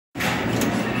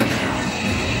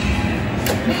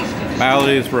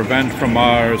Bally's, Revenge from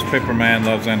Mars, Paperman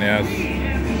Loves NES,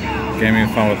 Gaming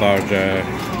Fun with RJ.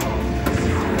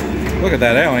 Look at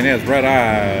that alien, he has red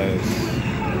eyes.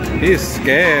 He's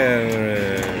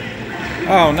scared.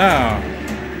 Oh no.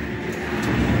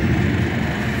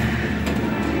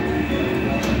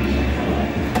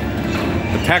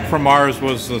 Attack from Mars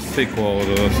was the sequel to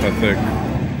this, I think.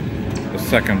 The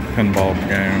second pinball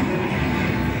game.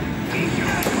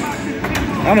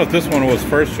 I don't know if this one was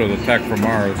first or the Attack from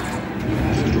Mars.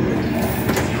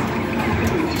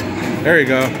 There you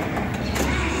go.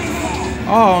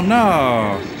 Oh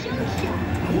no.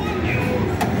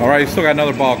 Alright, you still got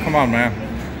another ball. Come on, man.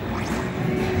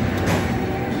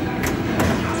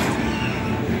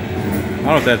 I don't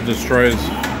know if that destroys.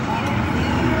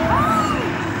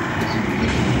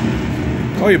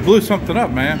 Oh, you blew something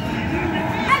up, man.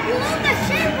 I blew the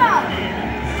shape up.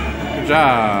 Good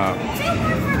job. 2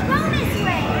 for bonus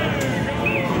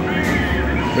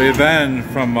way. Revenge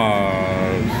from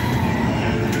Mars.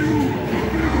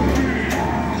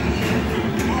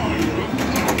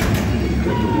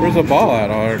 Where's the ball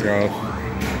at? Oh, there it goes.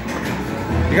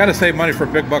 You gotta save money for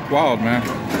Big Buck Wild, man.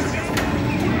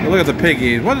 Look at the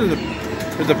piggies. What is the?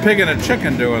 There's a pig and a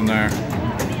chicken doing there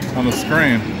on the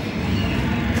screen.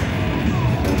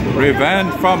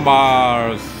 Revenge from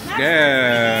Mars.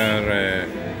 Scary.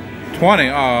 20.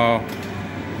 Oh,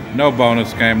 no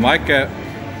bonus game like it.